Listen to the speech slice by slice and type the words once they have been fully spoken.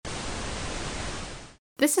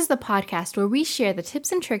This is the podcast where we share the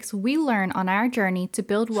tips and tricks we learn on our journey to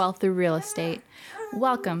build wealth through real estate.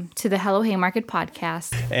 Welcome to the Hello Haymarket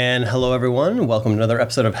podcast. And hello, everyone. Welcome to another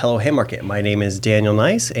episode of Hello Haymarket. My name is Daniel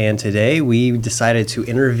Nice, and today we decided to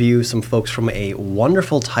interview some folks from a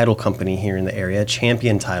wonderful title company here in the area,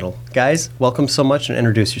 Champion Title. Guys, welcome so much, and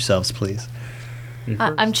introduce yourselves, please.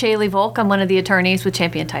 I'm Caeli Volk. I'm one of the attorneys with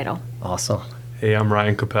Champion Title. Awesome. Hey, I'm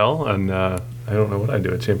Koppel, and I don't know what I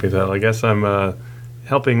do at Champion Title. I guess I'm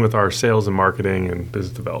helping with our sales and marketing and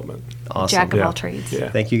business development. Awesome. Jack of all trades. Yeah.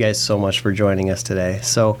 Thank you guys so much for joining us today.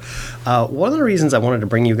 So one of the reasons I wanted to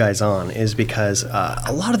bring you guys on is because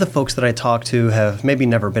a lot of the folks that I talk to have maybe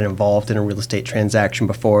never been involved in a real estate transaction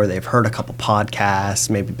before. They've heard a couple podcasts,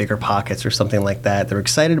 maybe Bigger Pockets or something like that. They're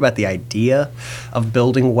excited about the idea of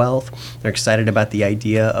building wealth. They're excited about the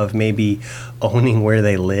idea of maybe owning where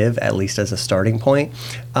they live, at least as a starting point.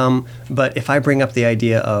 But if I bring up the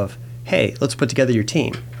idea of, hey, let's put together your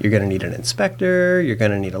team. You're going to need an inspector, you're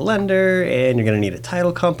going to need a lender, and you're going to need a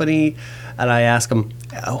title company. And I ask them,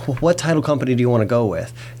 what title company do you want to go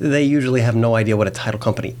with? They usually have no idea what a title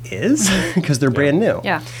company is because they're brand new.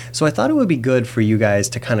 Yeah. So I thought it would be good for you guys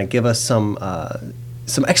to kind of give us some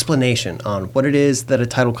explanation on what it is that a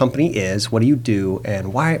title company is, what do you do,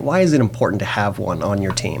 and why is it important to have one on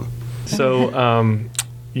your team? So,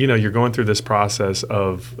 you're going through this process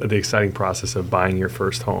of the exciting process of buying your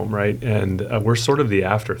first home, right? And we're sort of the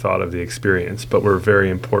afterthought of the experience, but we're a very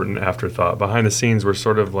important afterthought. Behind the scenes, we're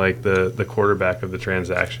sort of like the quarterback of the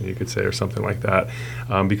transaction, you could say, or something like that,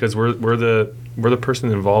 because we're the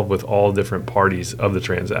person involved with all different parties of the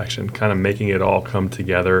transaction, kind of making it all come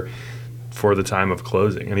together for the time of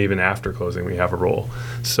closing, and even after closing, we have a role.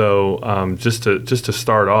 So just to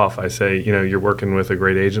start off, I say, you're working with a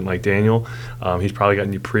great agent like Daniel. He's probably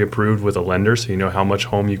gotten you pre-approved with a lender, so you know how much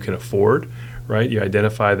home you can afford, right? You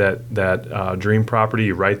identify that dream property,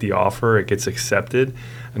 you write the offer, it gets accepted,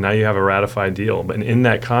 and now you have a ratified deal. But in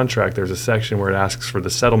that contract, there's a section where it asks for the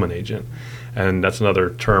settlement agent. And that's another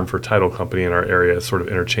term for title company in our area, sort of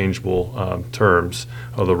interchangeable terms.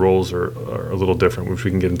 The roles are a little different, which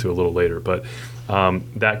we can get into a little later. But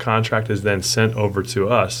that contract is then sent over to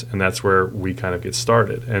us, and that's where we kind of get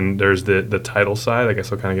started. And there's the title side. I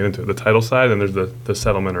guess I'll kind of get into it. The title side, and there's the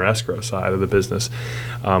settlement or escrow side of the business.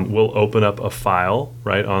 We'll open up a file,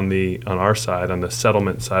 right, on our side, on the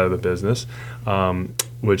settlement side of the business,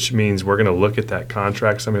 which means we're going to look at that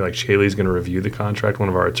contract. Somebody like Caeli is going to review the contract, one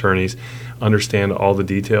of our attorneys, understand all the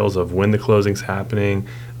details of when the closing's happening,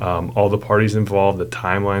 all the parties involved, the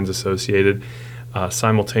timelines associated.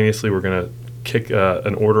 Simultaneously, we're going to kick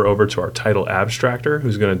an order over to our title abstractor,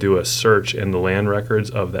 who's going to do a search in the land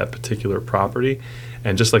records of that particular property.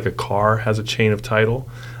 And just like a car has a chain of title,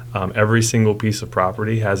 every single piece of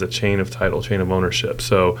property has a chain of title, chain of ownership.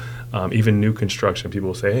 So even new construction, people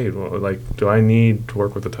will say, hey, do I need to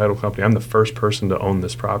work with the title company? I'm the first person to own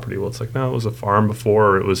this property. Well, it's like, no, it was a farm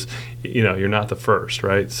before, or it was, you're not the first,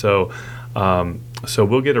 right? So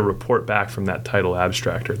we'll get a report back from that title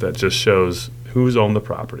abstractor that just shows who's owned the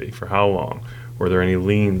property, for how long, were there any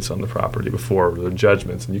liens on the property before, were there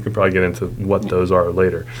judgments, and you can probably get into what those are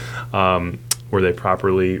later. Were they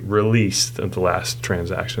properly released at the last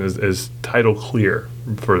transaction? Is title clear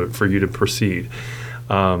for you to proceed?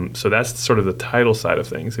 So that's sort of the title side of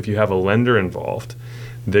things. If you have a lender involved,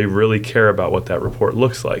 they really care about what that report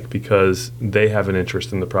looks like because they have an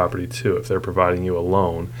interest in the property too. If they're providing you a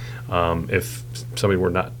loan, if somebody were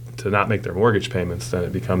not make their mortgage payments, then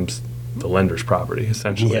it becomes the lender's property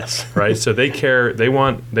essentially. Yes. Right. So they care. They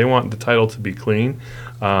want the title to be clean.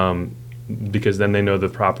 Because then they know the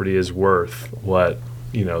property is worth what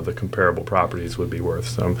the comparable properties would be worth.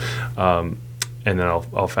 So, and then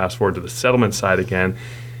I'll fast forward to the settlement side again.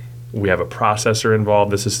 We have a processor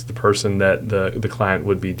involved. This is the person that the client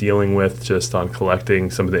would be dealing with, just on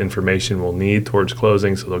collecting some of the information we'll need towards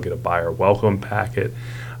closing. So they'll get a buyer welcome packet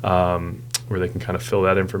where they can kind of fill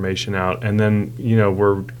that information out, and then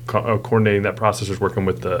we're coordinating that. Processor's working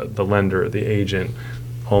with the lender, the agent,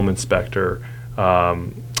 home inspector,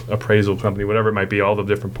 appraisal company, whatever it might be, all the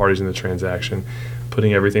different parties in the transaction,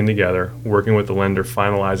 putting everything together, working with the lender,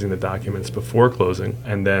 finalizing the documents before closing.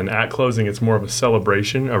 And then at closing, it's more of a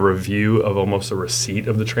celebration, a review of almost a receipt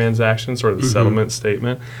of the transaction, sort of the settlement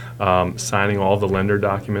statement, signing all the lender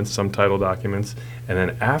documents, some title documents. And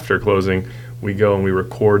then after closing, we go and we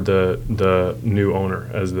record the new owner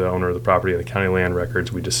as the owner of the property in the county land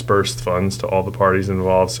records. We disperse funds to all the parties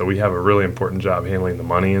involved. So we have a really important job handling the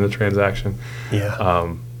money in the transaction.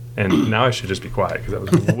 Yeah. And now I should just be quiet because that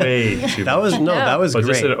was way too That was but great.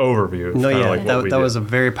 just an overview. No, yeah, like that was a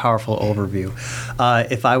very powerful overview.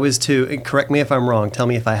 If I was to, and correct me if I'm wrong, tell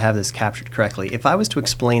me if I have this captured correctly. If I was to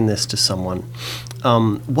explain this to someone,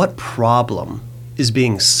 what problem is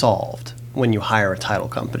being solved when you hire a title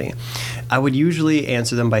company? I would usually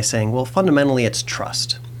answer them by saying, well, fundamentally it's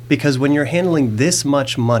trust. Because when you're handling this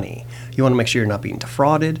much money, you want to make sure you're not being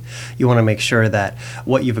defrauded. You want to make sure that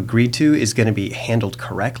what you've agreed to is going to be handled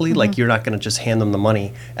correctly. Like you're not going to just hand them the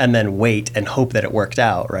money and then wait and hope that it worked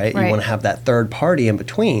out, right? You want to have that third party in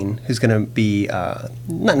between who's going to be not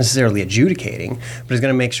necessarily adjudicating, but is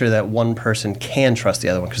going to make sure that one person can trust the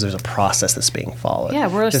other one because there's a process that's being followed.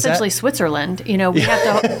 Yeah, we're essentially Switzerland. We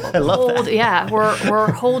have to I love hold. that. Yeah,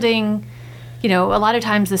 we're holding. A lot of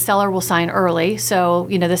times the seller will sign early, so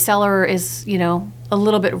the seller is a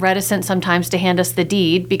little bit reticent sometimes to hand us the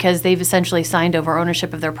deed because they've essentially signed over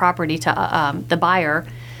ownership of their property to the buyer.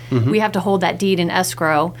 We have to hold that deed in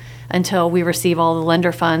escrow until we receive all the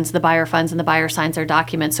lender funds, the buyer funds, and the buyer signs their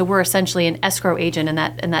documents. So we're essentially an escrow agent in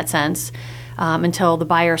that sense. Until the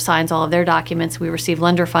buyer signs all of their documents, we receive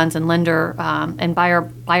lender funds and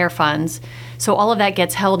buyer funds. So all of that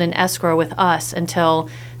gets held in escrow with us until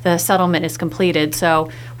the settlement is completed. So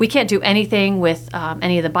we can't do anything with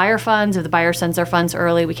any of the buyer funds. If the buyer sends their funds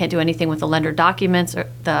early, we can't do anything with the lender documents or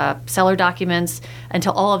the seller documents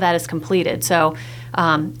until all of that is completed. So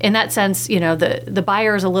in that sense, the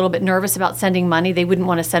buyer is a little bit nervous about sending money. They wouldn't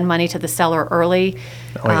want to send money to the seller early.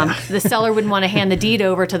 The seller wouldn't want to hand the deed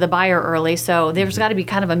over to the buyer early. So there's got to be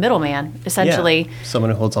kind of a middleman, essentially. Yeah, someone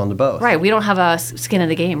who holds on to both. Right. We don't have a skin in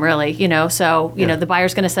the game, really. So the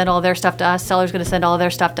buyer's going to send all their stuff to us. Seller's going to send all their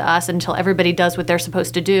stuff to us. Until everybody does what they're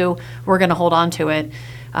supposed to do, we're going to hold on to it.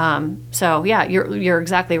 So yeah, you're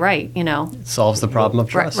exactly right. It solves the problem of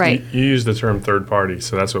trust. Right. You use the term third party,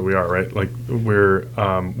 so that's what we are, right? Like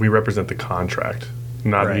we represent the contract,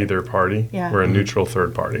 not either party. Yeah. We're a neutral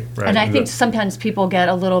third party, right? And I think sometimes people get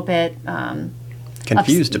a little bit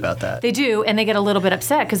confused about that. They do, and they get a little bit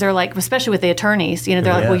upset because they're like, especially with the attorneys, they're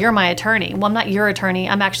like, well, you're my attorney. Well, I'm not your attorney.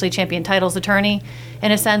 I'm actually Champion Title's attorney.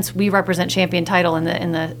 In a sense, we represent Champion Title and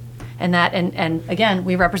again,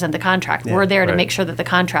 we represent the contract. We're there to make sure that the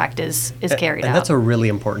contract is carried out. And that's a really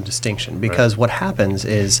important distinction because what happens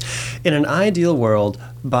is, in an ideal world,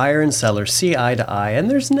 buyer and seller see eye to eye, and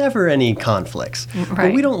there's never any conflicts.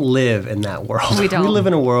 But we don't live in that world. We don't. We live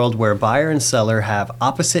in a world where buyer and seller have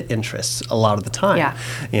opposite interests a lot of the time. Yeah.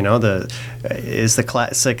 Is the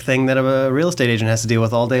classic thing that a real estate agent has to deal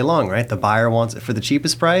with all day long, right? The buyer wants it for the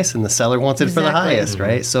cheapest price, and the seller wants it for the highest,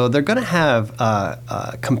 right? So they're going to have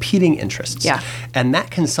competing interests. Yeah. And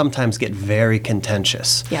that can sometimes get very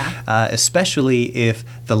contentious. Yeah. Especially if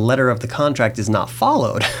the letter of the contract is not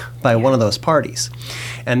followed by one of those parties.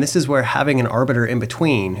 And this is where having an arbiter in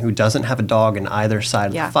between who doesn't have a dog in either side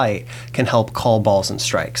of the fight can help call balls and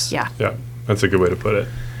strikes. Yeah. Yeah, that's a good way to put it.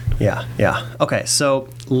 Yeah. Okay, so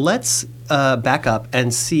let's back up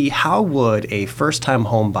and see how would a first-time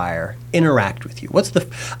home buyer interact with you.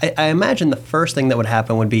 I imagine the first thing that would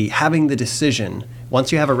happen would be having the decision once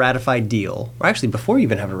you have a ratified deal, or actually before you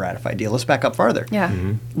even have a ratified deal, let's back up farther. Yeah.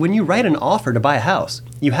 When you write an offer to buy a house,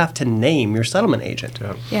 you have to name your settlement agent.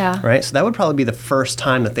 Yeah. Right? So that would probably be the first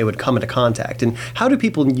time that they would come into contact. And how do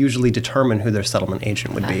people usually determine who their settlement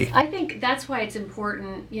agent would be? I think that's why it's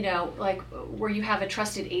important, like where you have a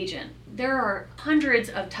trusted agent. There are hundreds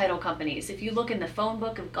of title companies. If you look in the phone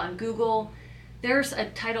book on Google, there's a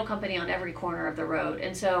title company on every corner of the road.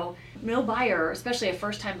 And so no buyer, especially a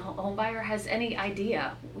first-time home buyer, has any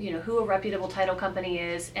idea, who a reputable title company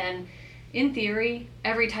is. And in theory,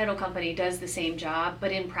 every title company does the same job,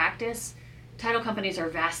 but in practice, title companies are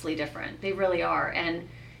vastly different. They really are. And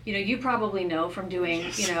you probably know from doing,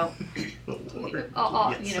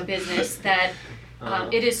 business that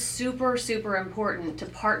it is super, super important to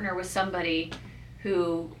partner with somebody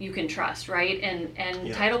who you can trust, right?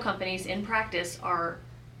 And title companies in practice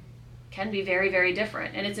can be very, very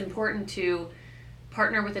different. And it's important to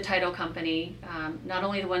partner with a title company, not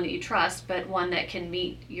only the one that you trust, but one that can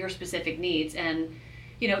meet your specific needs. And,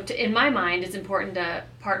 in my mind, it's important to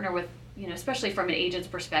partner with, especially from an agent's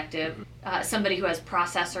perspective, somebody who has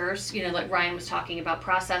processors, like Ryan was talking about,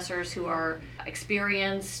 processors who are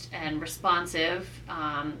experienced and responsive,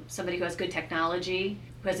 somebody who has good technology,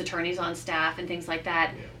 who has attorneys on staff and things like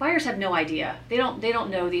that. Buyers have no idea. They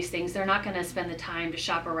don't know these things. They're not going to spend the time to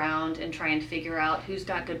shop around and try and figure out who's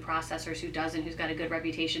got good processors, who doesn't, who's got a good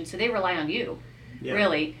reputation. So they rely on you,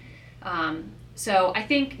 really. So I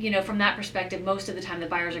think, from that perspective, most of the time the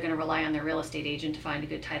buyers are going to rely on their real estate agent to find a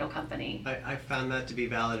good title company. I found that to be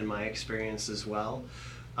valid in my experience as well,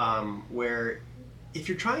 where if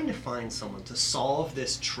you're trying to find someone to solve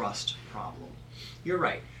this trust problem, you're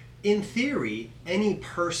right. In theory, any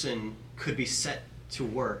person could be set to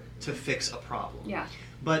work to fix a problem. Yeah.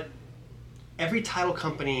 But every title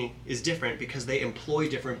company is different because they employ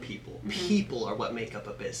different people. People are what make up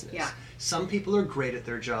a business. Yeah. Some people are great at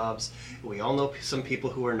their jobs. We all know some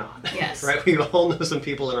people who are not. Yes. Right? We all know some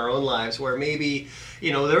people in our own lives where maybe,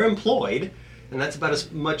 they're employed, and that's about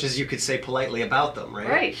as much as you could say politely about them, right?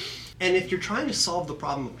 Right. And if you're trying to solve the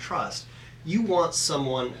problem of trust, you want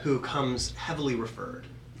someone who comes heavily referred,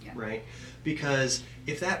 right? Because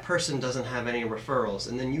if that person doesn't have any referrals,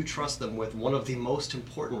 and then you trust them with one of the most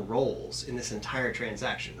important roles in this entire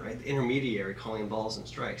transaction, right? The intermediary calling balls and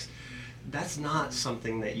strikes, that's not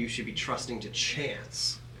something that you should be trusting to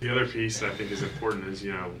chance. The other piece that I think is important is,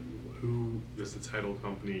 who does the title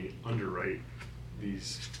company underwrite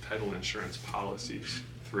these title insurance policies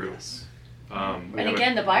through? Yes. And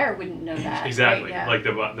again, the buyer wouldn't know that. Exactly. Right? Yeah. Like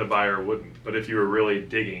the buyer wouldn't. But if you were really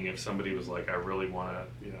digging, if somebody was like, I really want to,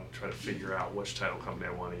 try to figure out which title company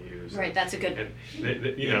I want to use. Right. That's a good.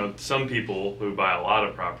 And some people who buy a lot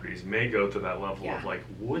of properties may go to that level of like,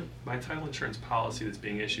 would my title insurance policy that's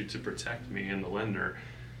being issued to protect me and the lender,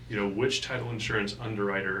 which title insurance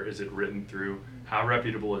underwriter is it written through? How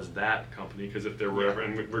reputable is that company? Because if there were ever,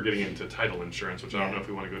 and we're getting into title insurance, which I don't know if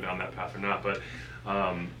we want to go down that path or not, but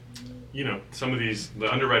some of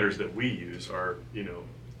the underwriters that we use are,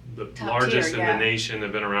 the Top largest tier, in the nation,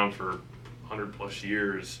 have been around for 100 plus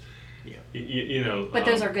years. Yeah. But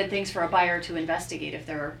those are good things for a buyer to investigate if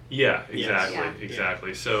they're. Yeah, exactly, Yes. Yeah.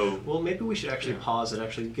 exactly. So. Well, maybe we should actually pause and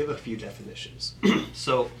actually give a few definitions.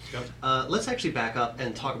 So, let's actually back up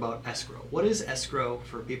and talk about escrow. What is escrow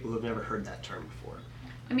for people who have never heard that term before?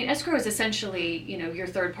 I mean, escrow is essentially, your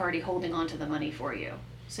third party holding on to the money for you.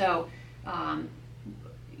 So,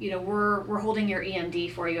 we're holding your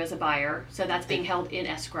EMD for you as a buyer, so that's being held in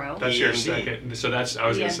escrow. That's your EMD. second. So that's I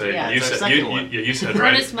was going to say. Yeah. You That's our said second one. you said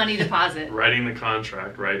right. Earnest money deposit. Writing the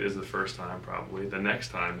contract, right, is the first time probably. The next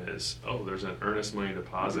time is there's an earnest money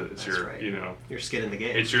deposit. It's That's your right. your skin in the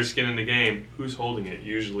game. It's your skin in the game. Who's holding it?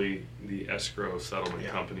 Usually the escrow settlement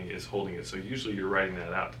company is holding it. So usually you're writing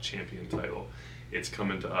that out to Champion Title. It's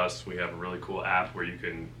coming to us. We have a really cool app where you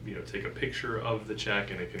can take a picture of the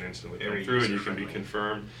check and it can instantly come through and you can be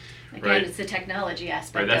confirmed. Again, right? It's the technology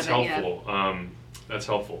aspect Right, that's of it. helpful. That's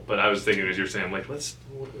helpful. But I was thinking as you're saying, like, where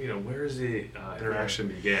does the interaction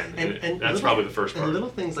begin? And that's probably the first part. And little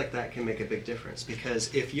things like that can make a big difference,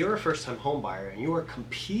 because if you're a first-time home buyer and you are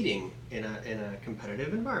competing in a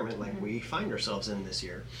competitive environment like we find ourselves in this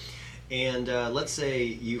year, and let's say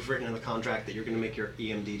you've written in the contract that you're going to make your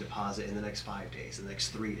EMD deposit in the next 5 days, the next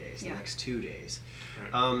 3 days, the next 2 days.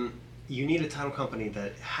 Right. You need a title company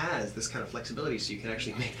that has this kind of flexibility so you can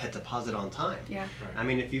actually make that deposit on time. Yeah. Right. I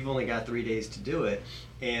mean, if you've only got 3 days to do it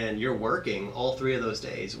and you're working all 3 of those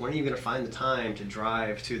days, when are you going to find the time to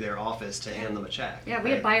drive to their office to hand them a check? Yeah,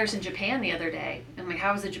 we had buyers in Japan the other day. I'm like,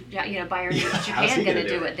 how is a buyer in how's Japan he going to gonna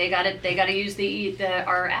do it? They got to use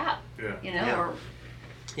our app. Yeah. Or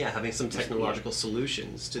having some technological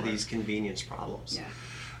solutions to these convenience problems. Yeah.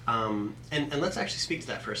 And let's actually speak to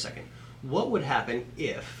that for a second. What would happen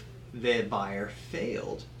if the buyer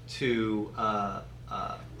failed to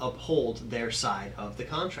uphold their side of the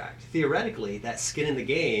contract? Theoretically, that skin in the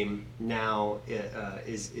game now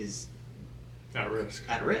is at risk.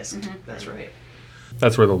 At risk. That's right.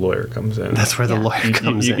 That's where the lawyer comes in. That's where the lawyer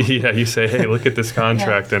comes in. Yeah, you say, hey, look at this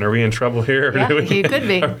contract, and are we in trouble here? Yeah, you could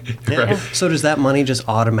be. Right. So does that money just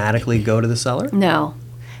automatically go to the seller? No.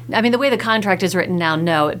 I mean, the way the contract is written now,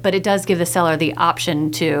 no, but it does give the seller the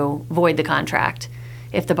option to void the contract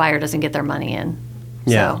if the buyer doesn't get their money in.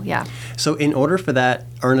 Yeah. So, yeah. So in order for that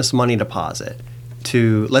earnest money deposit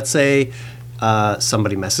to, let's say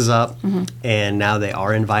somebody messes up and now they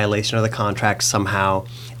are in violation of the contract somehow,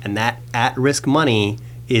 and that at-risk money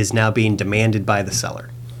is now being demanded by the seller,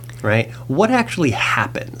 right? What actually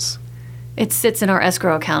happens? It sits in our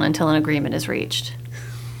escrow account until an agreement is reached.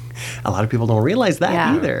 A lot of people don't realize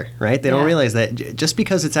that either, right? They don't realize that just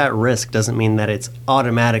because it's at risk doesn't mean that it's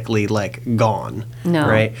automatically like gone,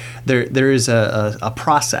 right? There is a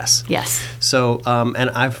process. Yes. So,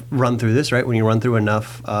 and I've run through this, right? When you run through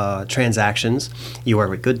enough transactions, you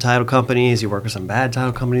work with good title companies, you work with some bad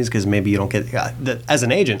title companies, because maybe you don't get, as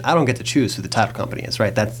an agent, I don't get to choose who the title company is,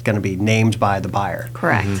 right? That's going to be named by the buyer.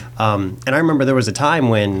 Correct. And I remember there was a time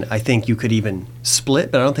when I think you could even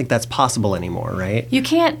split, but I don't think that's possible anymore, right? You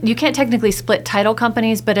can't technically split title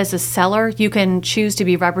companies, but as a seller, you can choose to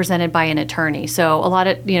be represented by an attorney. So a lot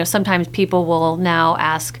of, sometimes people will now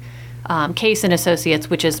ask Kase and Associates,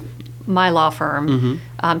 which is my law firm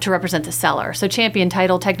to represent the seller. So Champion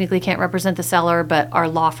Title technically can't represent the seller, but our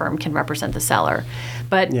law firm can represent the seller.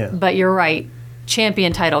 But you're right.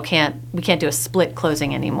 Champion Title we can't do a split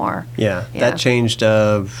closing anymore. Yeah. That changed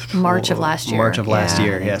March of last year. March of last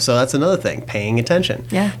year. Yeah. So that's another thing, paying attention.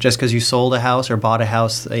 Yeah. Just because you sold a house or bought a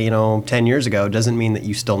house, 10 years ago doesn't mean that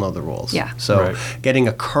you still know the rules. Yeah. So getting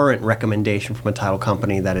a current recommendation from a title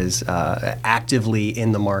company that is actively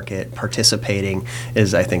in the market, participating,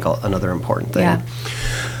 is, I think, another important thing. Yeah.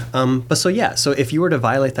 So if you were to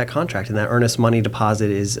violate that contract and that earnest money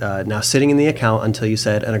deposit is now sitting in the account until you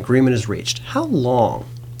said an agreement is reached, how long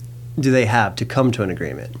do they have to come to an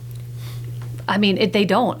agreement? I mean, they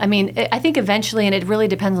don't. I mean, I think eventually, and it really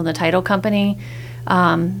depends on the title company.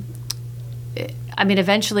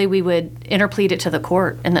 Eventually we would interplead it to the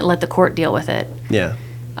court and let the court deal with it. Yeah.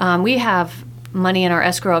 We have money in our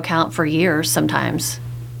escrow account for years sometimes.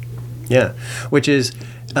 Yeah, which is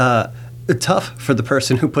tough for the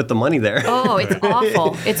person who put the money there. Oh, it's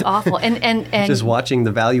awful. It's awful. And just watching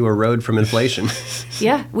the value erode from inflation.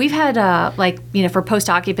 Yeah, we've had for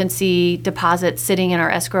post-occupancy deposits sitting in our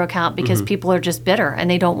escrow account because people are just bitter and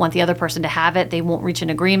they don't want the other person to have it. They won't reach an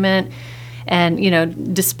agreement.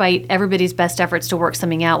 And, despite everybody's best efforts to work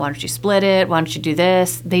something out, why don't you split it? Why don't you do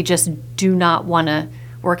this? They just do not want to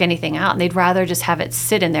work anything out. And they'd rather just have it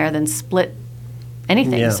sit in there than split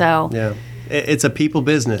anything. Yeah. It's a people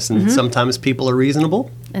business, and sometimes people are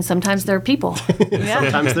reasonable. And sometimes they're people.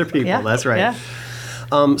 Sometimes they're people. Yeah. That's right.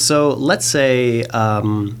 Yeah. So let's say,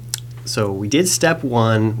 so we did step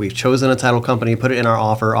one. We've chosen a title company, put it in our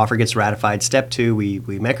offer. Offer gets ratified. Step two, we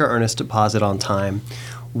make our earnest deposit on time.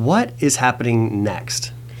 What is happening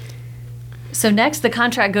next? So next, the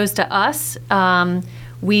contract goes to us.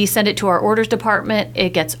 We send it to our orders department.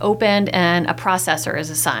 It gets opened, and a processor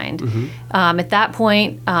is assigned. At that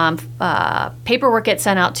point, paperwork gets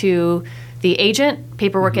sent out to the agent.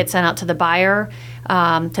 Paperwork gets sent out to the buyer,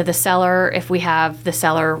 to the seller if we have the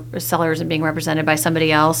seller isn't being represented by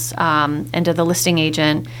somebody else, and to the listing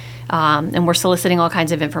agent. And we're soliciting all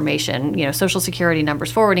kinds of information, Social Security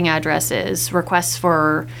numbers, forwarding addresses, requests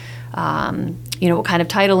for what kind of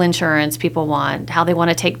title insurance people want, how they want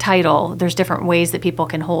to take title. There's different ways that people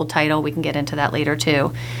can hold title. We can get into that later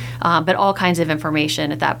too. But all kinds of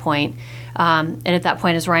information at that point. And at that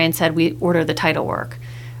point, as Ryan said, we order the title work.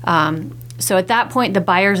 So at that point, the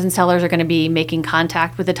buyers and sellers are going to be making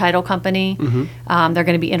contact with the title company. They're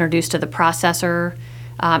going to be introduced to the processor.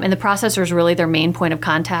 And the processor is really their main point of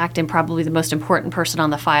contact and probably the most important person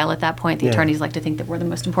on the file at that point. The attorneys like to think that we're the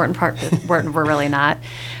most important part, but we're really not.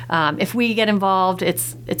 If we get involved,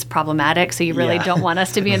 it's problematic, so you really don't want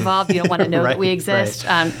us to be involved. You don't want to know that we exist.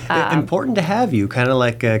 Right. Important to have you, kind of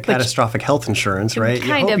like catastrophic health insurance, right?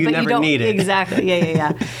 Kind you hope of, you but never you don't need it. Exactly,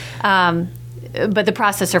 yeah. But the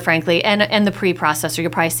processor, frankly, and the pre-processor,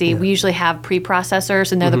 you'll probably see, we usually have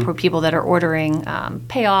pre-processors, and they're the people that are ordering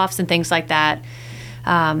payoffs and things like that.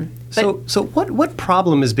 So what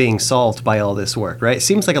problem is being solved by all this work, right? It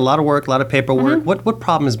seems like a lot of work, a lot of paperwork. What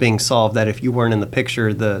problem is being solved that if you weren't in the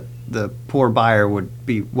picture, the poor buyer would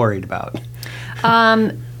be worried about?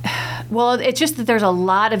 Well, it's just that there's a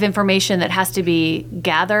lot of information that has to be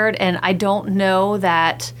gathered, and I don't know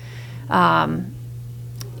that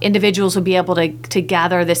individuals will be able to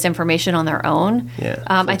gather this information on their own. Yeah,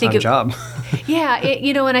 I think job. Yeah,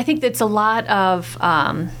 and I think that's a lot of.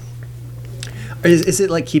 Is it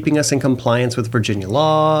like keeping us in compliance with Virginia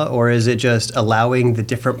law, or is it just allowing the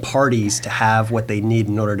different parties to have what they need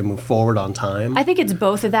in order to move forward on time? I think it's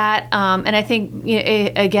both of that, and I think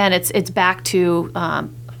again, it's back to.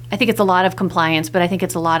 I think it's a lot of compliance, but I think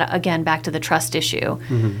it's a lot of, again, back to the trust issue.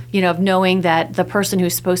 Of knowing that the person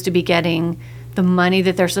who's supposed to be getting the money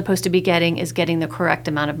that they're supposed to be getting is getting the correct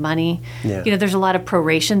amount of money. Yeah. There's a lot of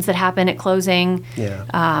prorations that happen at closing.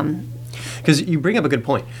 Yeah. Because you bring up a good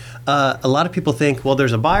point. A lot of people think, well,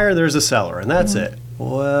 there's a buyer, there's a seller, and that's it.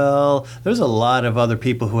 Well, there's a lot of other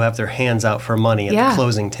people who have their hands out for money at the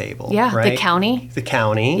closing table. Yeah, right? The county. The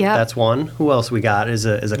county, that's one. Who else we got is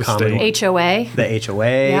a common one? HOA. The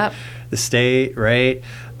HOA, the state, right?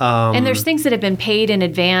 And there's things that have been paid in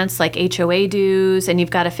advance, like HOA dues, and you've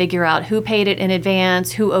got to figure out who paid it in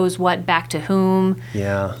advance, who owes what back to whom.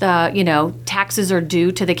 Yeah. Taxes are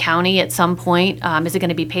due to the county at some point. Is it going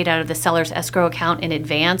to be paid out of the seller's escrow account in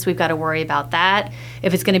advance? We've got to worry about that.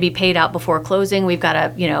 If it's going to be paid out before closing, we've got to,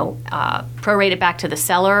 prorate it back to the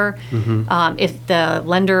seller. If the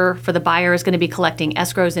lender for the buyer is going to be collecting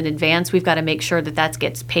escrows in advance, we've got to make sure that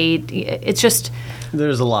gets paid. It's just...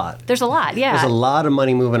 There's a lot. There's a lot, yeah. There's a lot of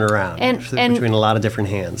money moving around between a lot of different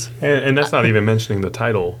hands. And that's not even mentioning the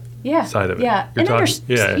title side of it. Yeah,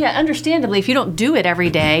 You're understandably, if you don't do it every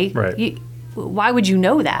day, right. Why would you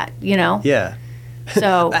know that? Yeah.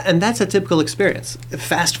 So, and that's a typical experience.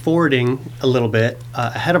 Fast forwarding a little bit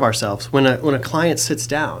ahead of ourselves, when a client sits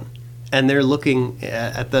down and they're looking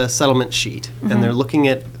at the settlement sheet and they're looking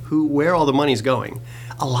at where all the money's going,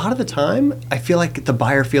 a lot of the time, I feel like the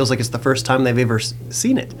buyer feels like it's the first time they've ever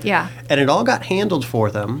seen it. Yeah. And it all got handled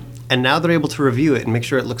for them, and now they're able to review it and make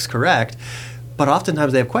sure it looks correct. But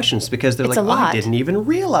oftentimes they have questions because they're I didn't even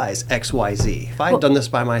realize X, Y, Z. If I had done this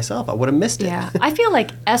by myself, I would have missed it. Yeah. I feel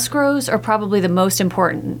like escrows are probably the most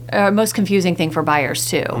important, most confusing thing for buyers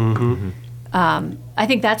too. I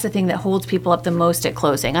think that's the thing that holds people up the most at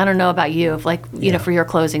closing. I don't know about you, if you know, for your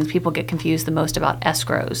closings, people get confused the most about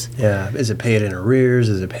escrows. Yeah. Is it paid in arrears?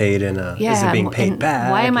 Is it paid in is it being paid back?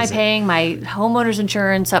 Why am I paying my homeowner's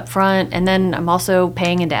insurance up front and then I'm also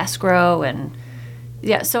paying into escrow? And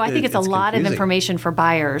yeah, so I think it's a lot of information for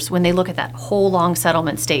buyers when they look at that whole long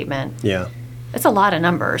settlement statement. Yeah. It's a lot of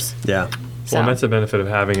numbers. Yeah. So. Well, and that's the benefit of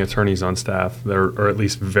having attorneys on staff, or at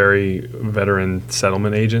least very veteran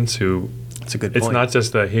settlement agents who. That's a good point. It's not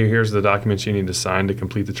just that here's the documents you need to sign to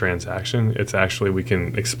complete the transaction. It's actually we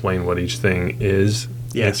can explain what each thing is,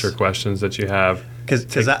 answer questions that you have.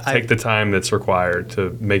 Take the time that's required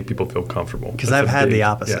to make people feel comfortable. Because I've had the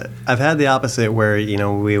opposite. Yeah. I've had the opposite where,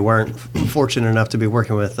 we weren't fortunate enough to be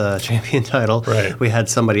working with Champion Title. Right. We had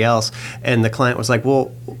somebody else, and the client was like, well,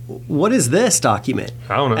 what is this document?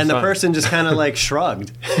 I don't know. And the person just kind of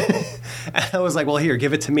shrugged. And I was like, well, here,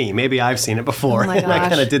 give it to me. Maybe I've seen it before. Oh and I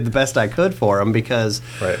kind of did the best I could for him because,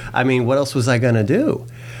 what else was I going to do?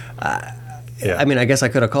 I guess I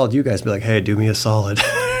could have called you guys and be like, hey, do me a solid.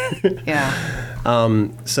 Yeah.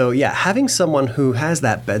 Having someone who has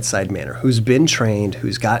that bedside manner, who's been trained,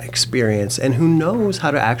 who's got experience, and who knows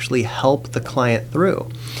how to actually help the client through.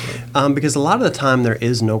 Because a lot of the time there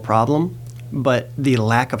is no problem, but the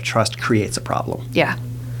lack of trust creates a problem. Yeah.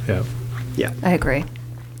 Yeah. Yeah. I agree.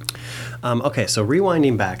 Okay, so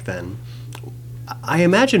rewinding back then, I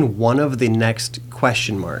imagine one of the next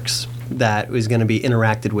question marks that is going to be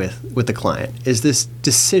interacted with the client is this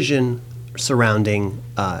decision surrounding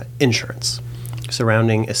insurance,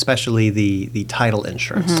 surrounding especially the title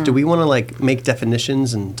insurance. Do we want to make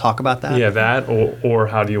definitions and talk about that? Yeah, that or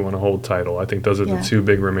how do you want to hold title? I think those are the two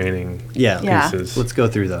big remaining pieces. Let's go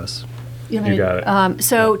through those. You got it.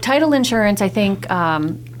 So title insurance, I think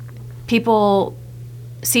people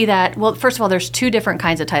see that, well, first of all, there's two different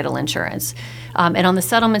kinds of title insurance. And on the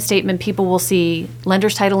settlement statement, people will see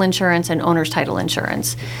lender's title insurance and owner's title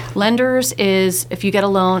insurance. Lender's is, if you get a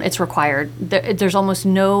loan, it's required. There's almost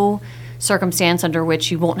no circumstance under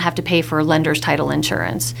which you won't have to pay for lender's title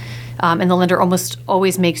insurance. And the lender almost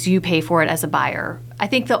always makes you pay for it as a buyer. I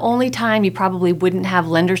think the only time you probably wouldn't have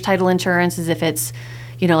lender's title insurance is if it's,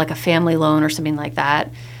 like a family loan or something like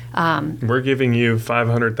that. We're giving you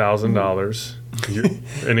 $500,000.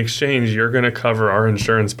 In exchange, you're going to cover our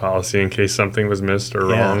insurance policy in case something was missed or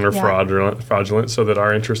wrong or fraudulent, so that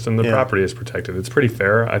our interest in the property is protected. It's pretty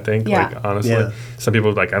fair, I think. Honestly, some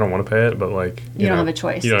people are I don't want to pay it, but you don't have a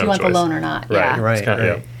choice. Do you want the loan or not? Right. Yeah.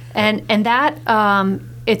 Right. And that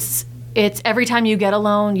it's every time you get a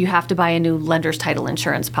loan, you have to buy a new lender's title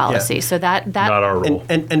insurance policy. Yeah. So that not our rule.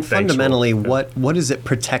 And fundamentally, what is it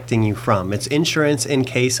protecting you from? It's insurance in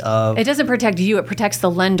case of. It doesn't protect you; it protects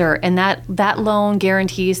the lender, and that loan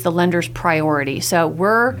guarantees the lender's priority. So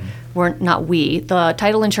the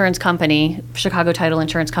title insurance company, Chicago Title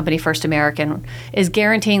Insurance Company, First American, is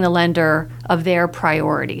guaranteeing the lender of their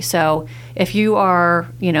priority. So if you are,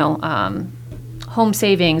 Home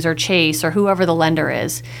Savings or Chase or whoever the lender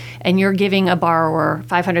is, and you're giving a borrower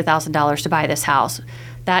 $500,000 to buy this house,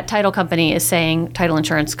 that title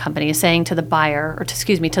insurance company is saying to the buyer,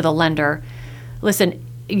 to the lender, listen,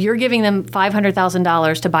 you're giving them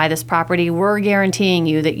 $500,000 to buy this property. We're guaranteeing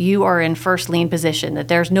you that you are in first lien position, that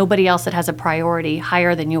there's nobody else that has a priority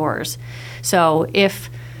higher than yours. So if,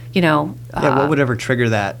 what would ever trigger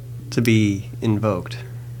that to be invoked?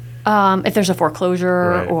 If there's a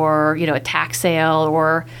foreclosure or, a tax sale,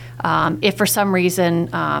 or if for some reason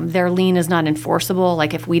their lien is not enforceable,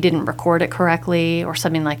 like if we didn't record it correctly or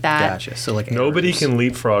something like that. Gotcha. So nobody can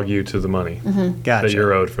leapfrog you to the money that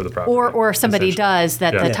you're owed for the property. Or if somebody does,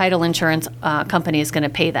 that the title insurance company is going to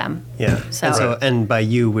pay them. Yeah. And by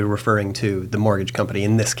you, we're referring to the mortgage company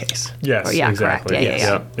in this case. Yes, exactly. Correct.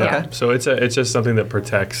 Yeah. Okay. So it's just something that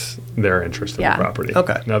protects their interest in the property.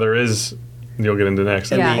 Okay. Now there is. You'll get into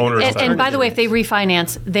next. Yeah. And by the way, if they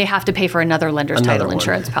refinance, they have to pay for another lender's title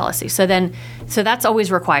insurance policy. So that's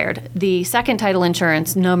always required. The second title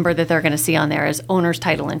insurance number that they're going to see on there is owner's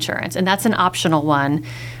title insurance, and that's an optional one.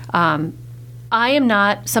 I am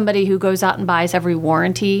not somebody who goes out and buys every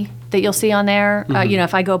warranty that you'll see on there.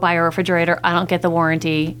 If I go buy a refrigerator, I don't get the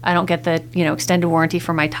warranty. I don't get the, extended warranty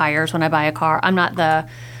for my tires when I buy a car. I'm not a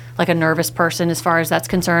nervous person as far as that's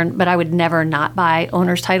concerned, but I would never not buy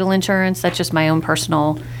owner's title insurance. That's just my own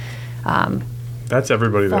personal That's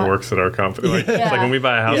everybody that works at our company. It's like when we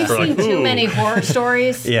buy a house, We've we're like, seen too many horror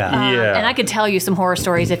stories. And I could tell you some horror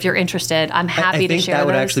stories if you're interested. I'm happy to share that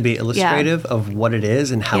would those. actually be illustrative of what it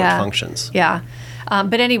is and how it functions. Yeah.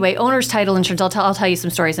 But anyway, owner's title insurance, I'll tell you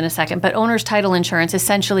some stories in a second, but owner's title insurance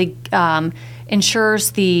essentially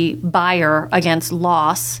insures the buyer against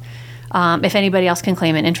loss if anybody else can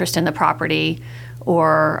claim an interest in the property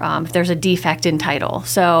or if there's a defect in title.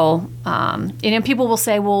 So, people will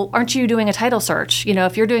say, well, aren't you doing a title search?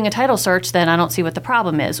 If you're doing a title search, then I don't see what the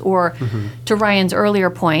problem is. Or to Ryan's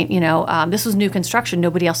earlier point, this was new construction.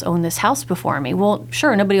 Nobody else owned this house before me. Well,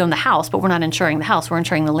 sure, nobody owned the house, but we're not insuring the house. We're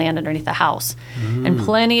insuring the land underneath the house. And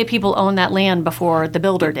plenty of people owned that land before the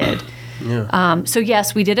builder did. So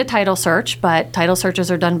yes, we did a title search, but title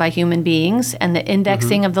searches are done by human beings, and the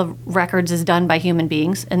indexing of the records is done by human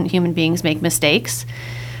beings, and human beings make mistakes.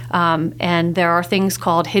 And there are things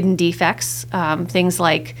called hidden defects, things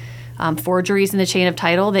like forgeries in the chain of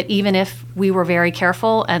title that even if we were very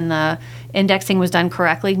careful and the indexing was done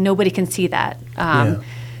correctly, nobody can see that.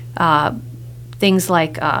 Things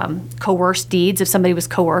like coerced deeds. If somebody was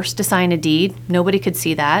coerced to sign a deed, nobody could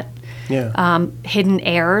see that. Hidden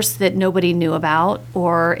errors that nobody knew about,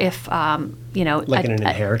 or if like in an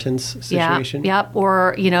inheritance situation.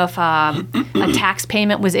 Or if a tax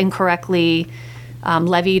payment was incorrectly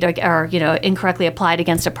levied or incorrectly applied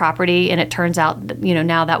against a property, and it turns out that,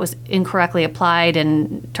 now that was incorrectly applied,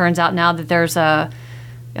 and turns out now that there's a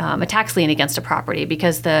tax lien against a property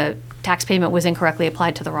because the tax payment was incorrectly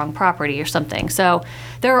applied to the wrong property or something. So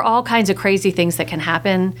there are all kinds of crazy things that can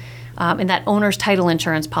happen. And that owner's title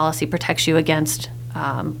insurance policy protects you against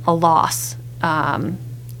a loss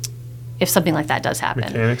if something like that does happen.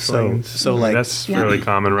 Mechanics liens. So like that's fairly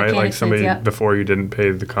common, right? Mechanics like somebody liens, before you didn't pay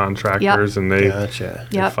the contractors, and they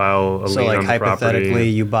file a So lien like on the hypothetically, property.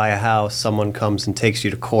 you buy a house, someone comes and takes you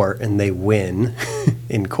to court, and they win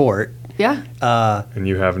in court. And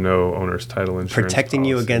you have no owner's title insurance. Protecting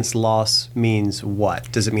you policy. against loss means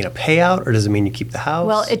what? Does it mean a payout, or does it mean you keep the house?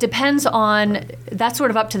 Well, it depends on, that's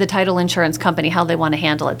sort of up to the title insurance company how they want to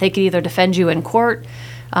handle it. They could either defend you in court,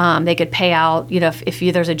 they could pay out, if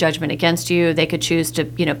there's a judgment against you, they could choose to,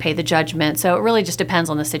 pay the judgment. So it really just depends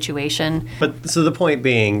on the situation. But so the point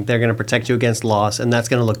being, they're going to protect you against loss, and that's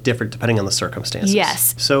going to look different depending on the circumstances.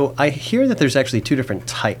 Yes. So I hear that there's actually two different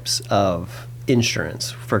types of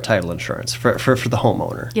insurance for title insurance for the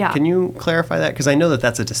homeowner. Yeah. Can you clarify that? Because I know that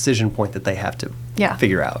that's a decision point that they have to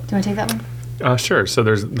figure out. Do you want to take that one? Sure. So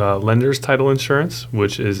there's the lender's title insurance,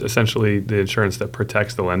 which is essentially the insurance that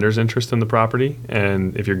protects the lender's interest in the property.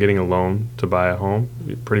 And if you're getting a loan to buy a home,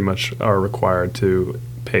 you pretty much are required to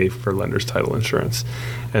pay for lender's title insurance.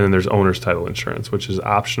 And then there's owner's title insurance, which is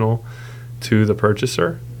optional to the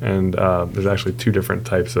purchaser. And there's actually two different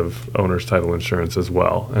types of owner's title insurance as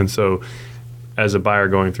well. And so as a buyer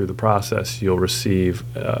going through the process, you'll receive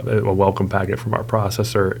a welcome packet from our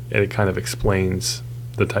processor, and it kind of explains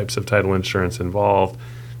the types of title insurance involved,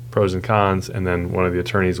 pros and cons, and then one of the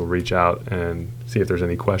attorneys will reach out and see if there's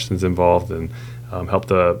any questions involved and help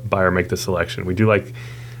the buyer make the selection. We do like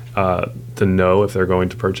to know if they're going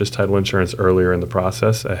to purchase title insurance earlier in the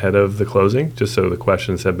process ahead of the closing, just so the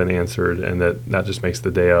questions have been answered, and that just makes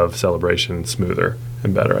the day of celebration smoother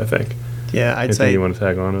and better, I think. Yeah, I'd say you want to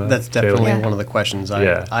tag on to that? That's definitely Caeli? one of the questions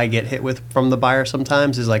I get hit with from the buyer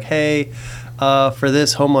sometimes is like, hey, for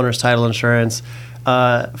this homeowner's title insurance,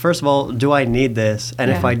 first of all, do I need this?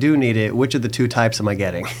 And if I do need it, which of the two types am I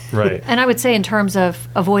getting? Right. And I would say in terms of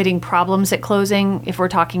avoiding problems at closing, if we're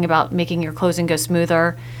talking about making your closing go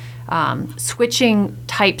smoother, switching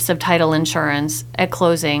types of title insurance at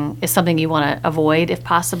closing is something you want to avoid if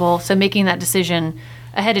possible. So making that decision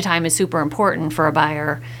ahead of time is super important for a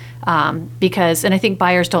buyer. Because, and I think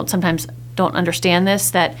buyers sometimes don't understand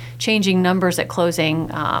this, that changing numbers at closing,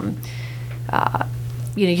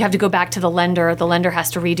 you have to go back to the lender. The lender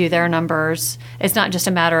has to redo their numbers. It's not just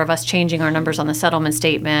a matter of us changing our numbers on the settlement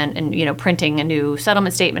statement and, printing a new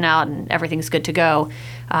settlement statement out and everything's good to go.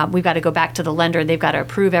 We've got to go back to the lender. They've got to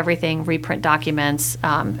approve everything, reprint documents,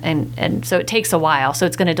 and so it takes a while. So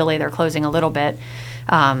it's going to delay their closing a little bit.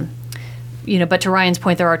 But to Ryan's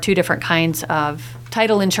point, there are two different kinds of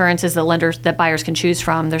title insurance is the lenders that buyers can choose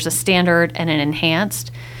from. There's a standard and an enhanced.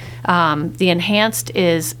 The enhanced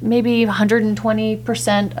is maybe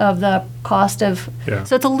 120% of the cost of,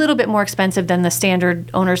 so it's a little bit more expensive than the standard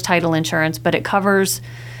owner's title insurance, but it covers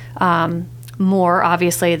more,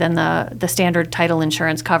 obviously, than the standard title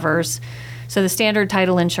insurance covers. So the standard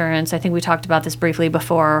title insurance, I think we talked about this briefly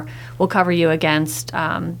before, will cover you against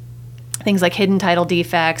things like hidden title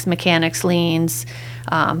defects, mechanics liens,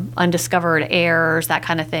 undiscovered errors, that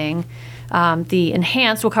kind of thing. The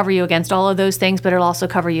enhanced will cover you against all of those things, but it'll also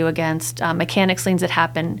cover you against mechanics liens that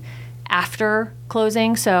happen after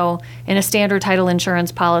closing. So in a standard title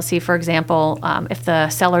insurance policy, for example, if the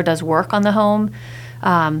seller does work on the home,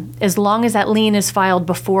 as long as that lien is filed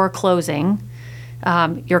before closing,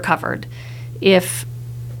 you're covered. If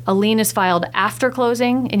a lien is filed after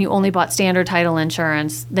closing and you only bought standard title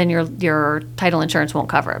insurance, then your title insurance won't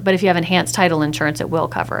cover it. But if you have enhanced title insurance, it will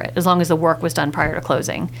cover it, as long as the work was done prior to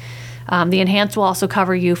closing. The enhanced will also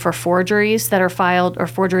cover you for forgeries that are filed or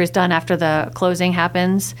forgeries done after the closing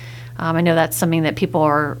happens. I know that's something that people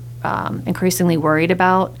are increasingly worried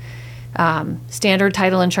about. Standard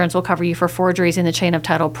title insurance will cover you for forgeries in the chain of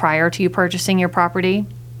title prior to you purchasing your property.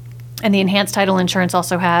 And the enhanced title insurance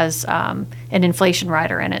also has an inflation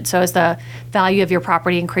rider in it. So as the value of your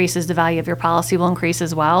property increases, the value of your policy will increase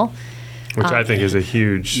as well. Which I think is a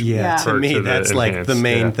huge to me, that's like the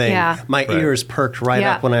main thing. Yeah. My ears perked right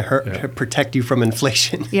up when I heard protect you from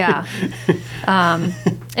inflation. Yeah.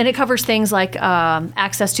 And it covers things like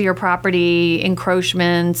access to your property,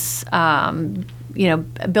 encroachments,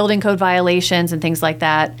 building code violations and things like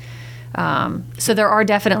that. So there are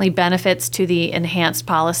definitely benefits to the enhanced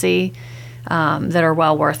policy that are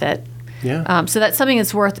well worth it. Yeah. So that's something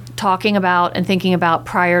that's worth talking about and thinking about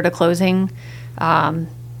prior to closing.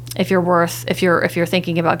 If you're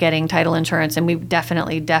thinking about getting title insurance, and we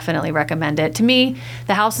definitely recommend it. To me,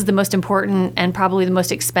 the house is the most important and probably the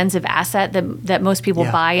most expensive asset that most people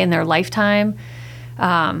buy in their lifetime.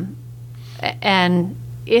 And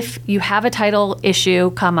if you have a title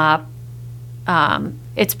issue come up,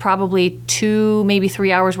 it's probably 2, maybe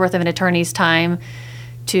 3 hours worth of an attorney's time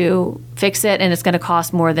to fix it, and it's going to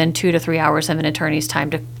cost more than 2 to 3 hours of an attorney's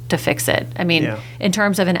time to fix it. I mean, in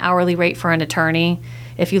terms of an hourly rate for an attorney,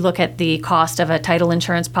 if you look at the cost of a title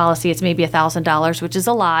insurance policy, it's maybe $1,000, which is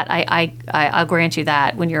a lot. I'll grant you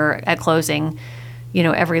that when you're at closing,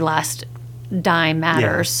 every last dime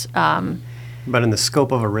matters. But in the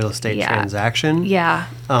scope of a real estate transaction,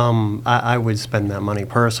 I would spend that money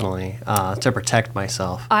personally to protect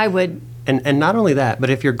myself. I would. And not only that,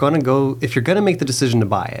 but if you're going to make the decision to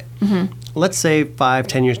buy it, let's say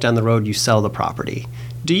 5-10 years down the road, you sell the property.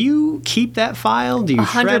 Do you keep that file? Do you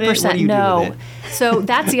shred it? What do you do with it? So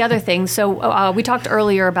that's the other thing. So we talked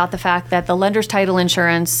earlier about the fact that the lender's title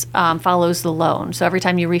insurance follows the loan. So every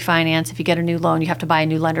time you refinance, if you get a new loan, you have to buy a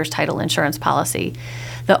new lender's title insurance policy.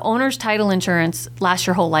 The owner's title insurance lasts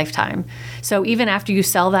your whole lifetime. So even after you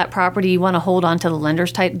sell that property, you want to hold on to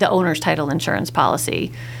the owner's title insurance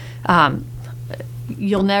policy.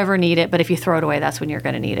 You'll never need it, but if you throw it away, that's when you're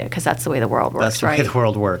going to need it, because that's the way the world works, That's the way the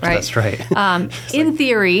world works. Right. That's right. In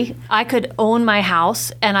theory, I could own my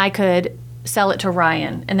house and I could sell it to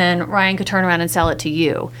Ryan, and then Ryan could turn around and sell it to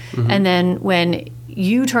you. And then when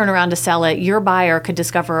you turn around to sell it, your buyer could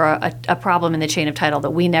discover a problem in the chain of title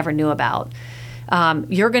that we never knew about.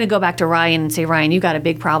 You're going to go back to Ryan and say, Ryan, you got a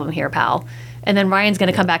big problem here, pal. And then Ryan's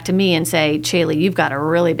going to come back to me and say, Caeli, you've got a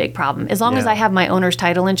really big problem. As long as I have my owner's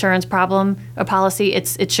title insurance policy,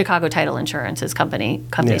 it's Chicago Title Insurance's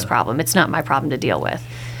company's problem. It's not my problem to deal with.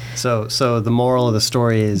 So the moral of the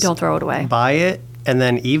story is don't throw it away. Buy it, and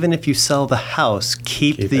then even if you sell the house,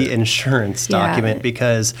 keep the insurance document,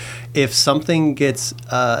 because if something gets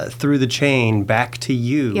through the chain back to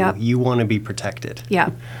you, you want to be protected.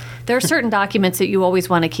 Yeah. There are certain documents that you always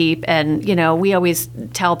want to keep, and we always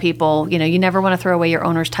tell people, you never want to throw away your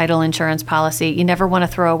owner's title insurance policy. You never want to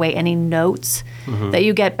throw away any notes that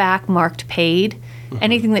you get back marked paid.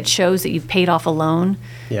 Anything that shows that you've paid off a loan,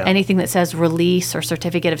 anything that says release or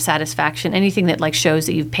certificate of satisfaction, anything that shows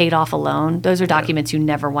that you've paid off a loan, those are documents you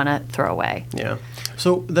never want to throw away. Yeah.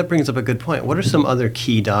 So that brings up a good point. What are some other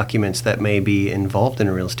key documents that may be involved in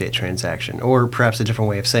a real estate transaction? Or perhaps a different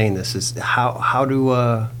way of saying this is how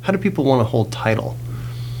do people want to hold title?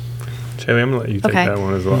 Caeli, I'm going to let you take that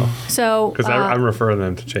one as well. So, because I'm referring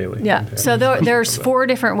them to Caeli. Yeah. So there's 4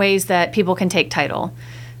 different ways that people can take title.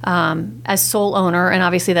 As sole owner, and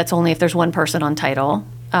obviously that's only if there's one person on title.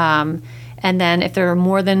 And then if there are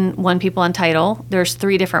more than one people on title, there's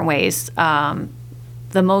 3 different ways.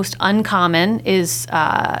 The most uncommon is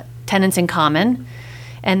tenants in common,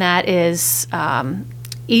 and that is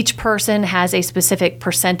each person has a specific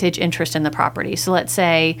percentage interest in the property. So let's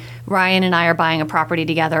say Ryan and I are buying a property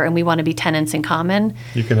together and we want to be tenants in common.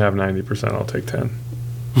 You can have 90%, I'll take 10.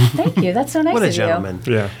 Thank you. That's so nice What of a gentleman.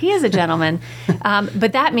 Yeah. He is a gentleman.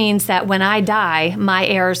 But that means that when I die, my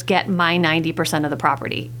heirs get my 90% of the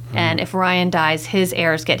property. And if Ryan dies, his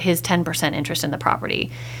heirs get his 10% interest in the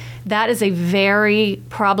property. That is a very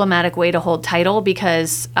problematic way to hold title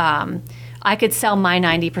because I could sell my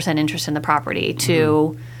 90% interest in the property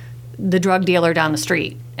to the drug dealer down the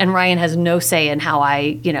street. And Ryan has no say in how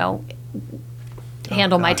I,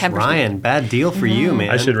 handle my 10%. Ryan, bad deal for you, man.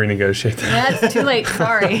 I should renegotiate that. Yeah, it's too late.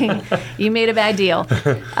 Sorry. You made a bad deal.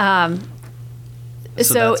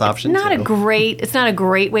 So that's option it's not two. it's not a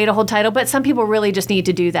great way to hold title, but some people really just need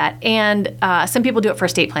to do that. And some people do it for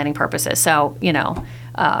estate planning purposes. So,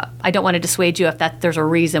 I don't want to dissuade you if there's a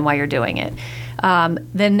reason why you're doing it.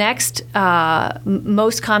 The next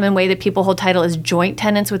most common way that people hold title is joint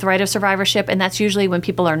tenants with right of survivorship, and that's usually when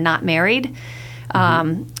people are not married.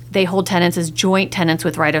 They hold tenants as joint tenants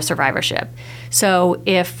with right of survivorship. So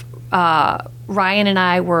if Ryan and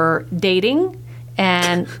I were dating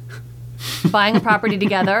and buying a property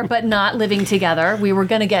together, but not living together, we were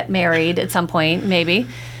going to get married at some point, maybe,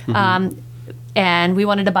 and we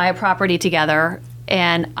wanted to buy a property together,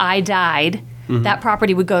 and I died, that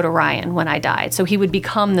property would go to Ryan when I died. So he would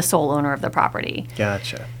become the sole owner of the property.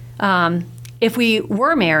 Gotcha. If we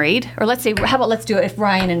were married, or let's do it if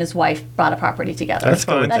Ryan and his wife bought a property together. That's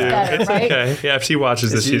fine, That's too. better, It's right? okay. Yeah, if she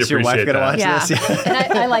watches this, she'd Is your wife appreciate gonna that. watch Yeah, this?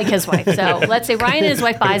 and I like his wife. So let's say Ryan and his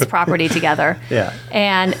wife buys property together. Yeah.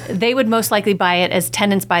 And they would most likely buy it as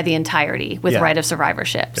tenants by the entirety with Yeah. right of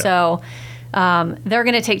survivorship. So they're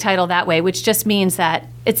going to take title that way, which just means that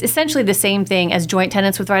it's essentially the same thing as joint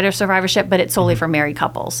tenants with right of survivorship, but it's solely for married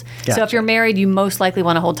couples. So Gotcha. if you're married, you most likely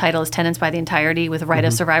want to hold title as tenants by the entirety with right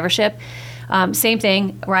of survivorship. Same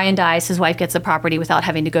thing, Ryan dies, his wife gets the property without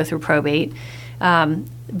having to go through probate.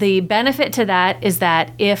 The benefit to that is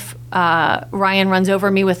that if Ryan runs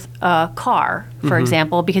over me with a car, for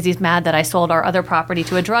example, because he's mad that I sold our other property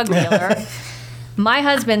to a drug dealer, my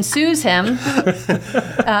husband sues him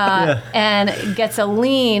and gets a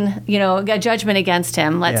lien, a judgment against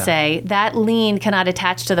him, let's say. That lien cannot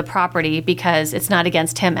attach to the property because it's not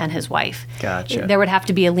against him and his wife. Gotcha. There would have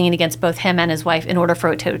to be a lien against both him and his wife in order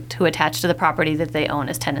for it to attach to the property that they own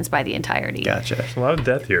as tenants by the entirety. Gotcha. There's a lot of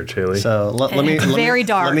death here, Caeli. So let me Very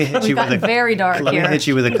dark. Let me hit We've you with gotten very dark Let here. me hit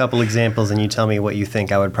you with a couple examples, and you tell me what you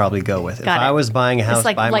think I would probably go with. Got if it. I was buying a house It's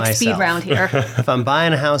like myself, speed round here. if I'm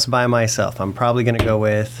buying a house by myself, I'm probably going to go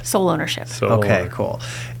with. Sole ownership. So, Okay, cool.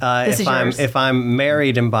 This is yours. If I'm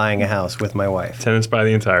married and buying a house with my wife, tenants by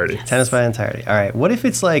the entirety. tenants by entirety. All right. What if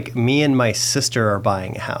it's like me and my sister are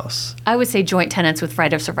buying a house? I would say joint tenants with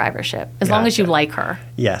right of survivorship, as long as you Gotcha. like her.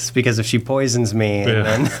 Yes, because if she poisons me Yeah.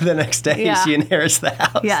 and then the next day Yeah. she inherits the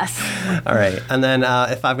house. Yes. All right. And then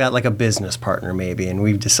if I've got like a business partner maybe and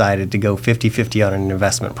we've decided to go 50-50 on an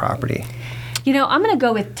investment property. I'm going to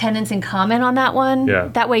go with tenants in common on that one. Yeah.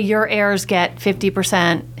 That way your heirs get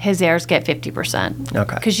 50%, his heirs get 50%.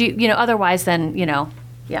 Okay. Because otherwise then,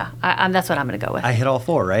 that's what I'm going to go with. I hit all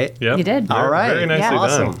four, right? Yep. You did. All right. Very nicely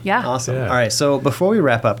Awesome. done. Yeah. Awesome. Yeah. All right. So before we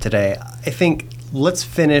wrap up today, I think let's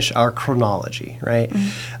finish our chronology, right?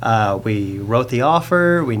 We wrote the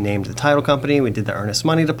offer, we named the title company, we did the earnest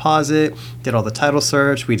money deposit, did all the title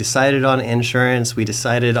search, we decided on insurance, we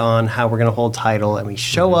decided on how we're going to hold title, and we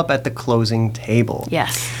show up at the closing table.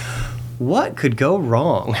 Yes. What could go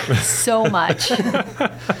wrong? So much.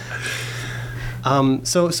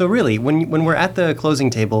 So really, when we're at the closing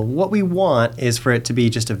table, what we want is for it to be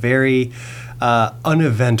just a very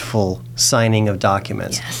uneventful signing of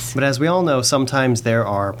documents. Yes. But as we all know, sometimes there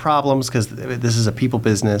are problems because this is a people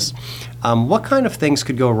business. What kind of things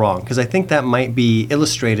could go wrong? Because I think that might be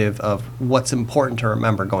illustrative of what's important to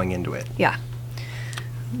remember going into it. Yeah.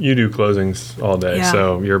 You do closings all day, Yeah.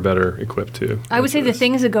 so you're better equipped to. I would say answer the this.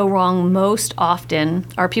 things that go wrong most often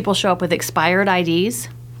are people show up with expired IDs.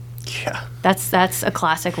 Yeah. That's a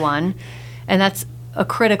classic one. And that's a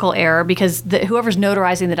critical error because whoever's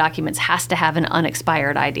notarizing the documents has to have an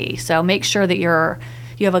unexpired ID. So make sure that you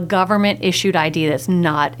have a government issued ID that's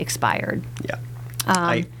not expired.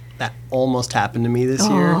 Yeah. That almost happened to me this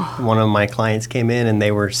year. One of my clients came in and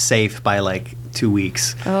they were safe by like 2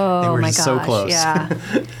 weeks. Oh they were my just gosh. so close. Yeah.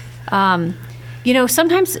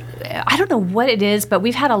 Sometimes I don't know what it is, but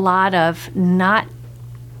we've had a lot of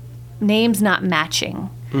names not matching.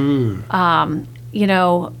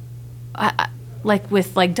 Like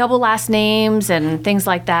with like double last names and things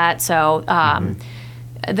like that. So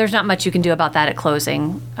there's not much you can do about that at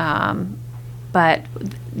closing. But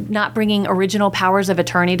not bringing original powers of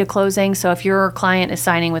attorney to closing. So if your client is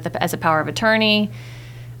signing as a power of attorney,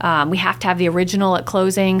 we have to have the original at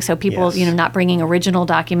closing. So people, Yes. not bringing original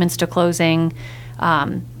documents to closing.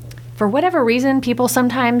 For for whatever reason, people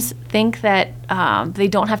sometimes think that they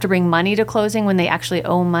don't have to bring money to closing when they actually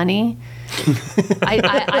owe money.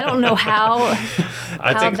 I don't know how.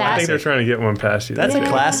 I think they're trying to get one past you. That's a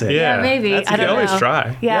classic. Yeah, maybe. I don't know. Always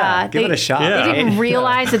try. Yeah, give it a shot. Yeah. They didn't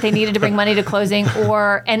realize that they needed to bring money to closing,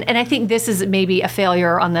 and I think this is maybe a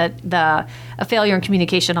failure on a failure in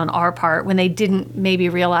communication on our part when they didn't maybe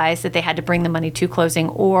realize that they had to bring the money to closing,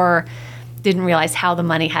 or didn't realize how the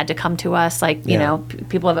money had to come to us. Like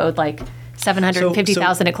people have owed like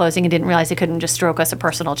 $750,000 at closing and didn't realize they couldn't just stroke us a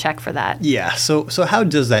personal check for that. Yeah. So how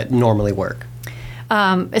does that normally work?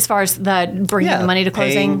 As far as the bringing the money to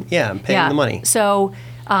closing? Paying the money. So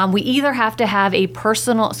we either have to have a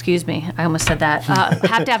personal, excuse me, I almost said that,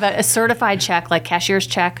 have to have a certified check, like cashier's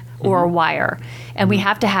check or a wire. And we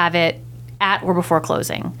have to have it at or before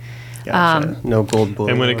closing. Gotcha. No gold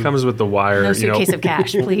bullion. And when it comes with the wire, No suitcase of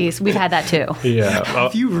cash, please. We've had that too. Yeah.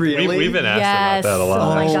 Have you really? We've been asked about that a lot.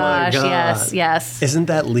 Oh my Oh my gosh, God. yes. Isn't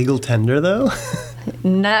that legal tender though?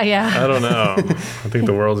 No, yeah. I don't know. I think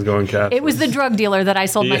the world's going cashless. It was the drug dealer that I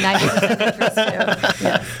sold my 90% interest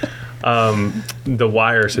to. Yes. The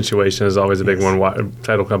wire situation is always a big one.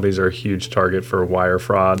 Title companies are a huge target for wire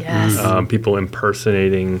fraud. Yes. People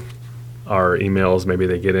impersonating our emails. Maybe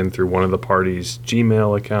they get in through one of the parties'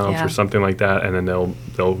 Gmail accounts or something like that, and then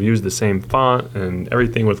they'll use the same font and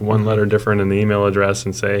everything with one letter different in the email address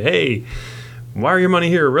and say, "Hey, wire your money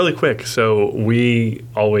here really quick." So we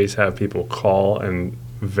always have people call and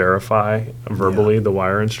verify verbally the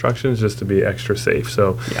wire instructions just to be extra safe.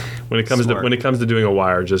 So when it comes to doing a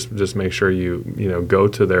wire, just make sure you go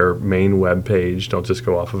to their main web page. Don't just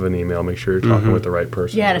go off of an email. Make sure you're talking with the right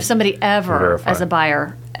person. Yeah, and if somebody ever, as a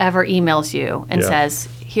buyer, ever emails you and says,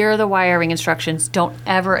 "Here are the wiring instructions," don't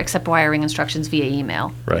ever accept wiring instructions via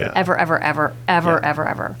email. Right. Ever, ever, ever, ever, ever,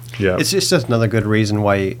 ever. Yeah. It's just another good reason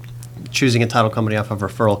why choosing a title company off of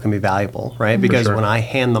referral can be valuable, right? Because when I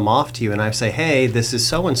hand them off to you and I say, "Hey, this is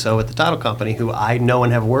so-and-so at the title company who I know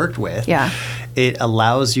and have worked with," it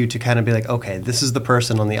allows you to kind of be like, okay, this is the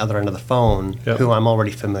person on the other end of the phone who I'm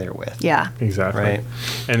already familiar with. Yeah. Exactly. Right.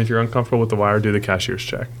 And if you're uncomfortable with the wire, do the cashier's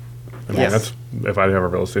check. I mean, that's if I have a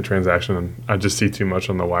real estate transaction and I just see too much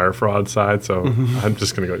on the wire fraud side, so I'm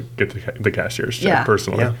just going to go get the cashier's check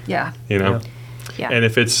personally. Yeah. You know? Yeah. And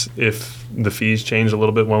if the fees change a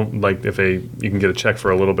little bit, like you can get a check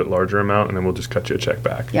for a little bit larger amount, and then we'll just cut you a check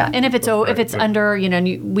back. Yeah, and if it's under,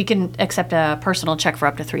 we can accept a personal check for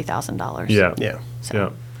up to $3,000. Yeah.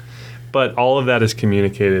 But all of that is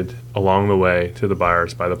communicated along the way to the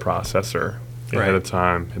buyers by the processor ahead of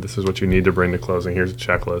time. This is what you need to bring to closing. Here's a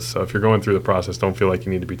checklist. So if you're going through the process, don't feel like you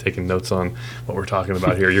need to be taking notes on what we're talking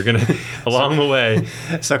about here. You're going to, along the way.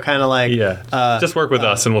 So kind of like... just work with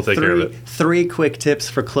us and we'll take care of it. 3 quick tips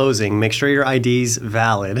for closing. Make sure your ID's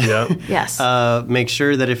valid. Yep. Yes. Make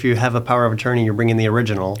sure that if you have a power of attorney, you're bringing the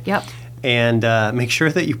original. Yep. And make sure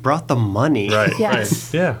that you brought the money. Right.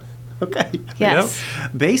 Yes. Right. Yeah. Okay. Yes.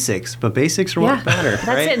 Basics, but basics are what matter.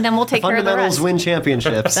 That's it, and then we'll take care of the Fundamentals rest. win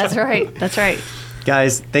championships. That's right. That's right.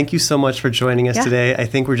 Guys, thank you so much for joining us today. I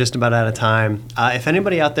think we're just about out of time. If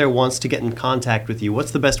anybody out there wants to get in contact with you, what's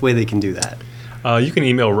the best way they can do that? You can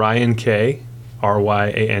email Ryan K,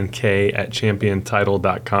 RYANK at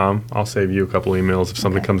championtitle.com. I'll save you a couple emails. If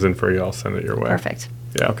something comes in for you, I'll send it your way. Perfect.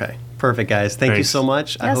 Yeah. Okay. Perfect, guys. Thank you so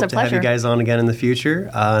much. I hope it's a to have you pleasure. guys on again in the future.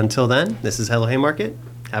 Until then, this is Hello Haymarket.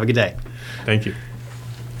 Have a good day. Thank you.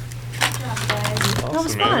 That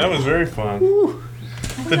was Man, fun. that was very fun.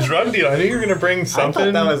 The drug deal. I knew you were going to bring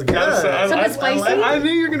something. that was good. Something spicy? I knew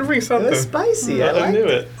you were going to bring something. It was spicy. I knew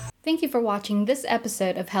it. Thank you for watching this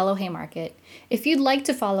episode of Hello Haymarket. If you'd like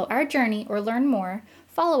to follow our journey or learn more,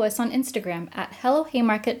 follow us on Instagram at Hello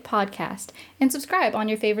Haymarket Podcast and subscribe on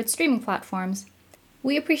your favorite streaming platforms.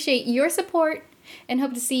 We appreciate your support and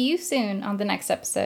hope to see you soon on the next episode.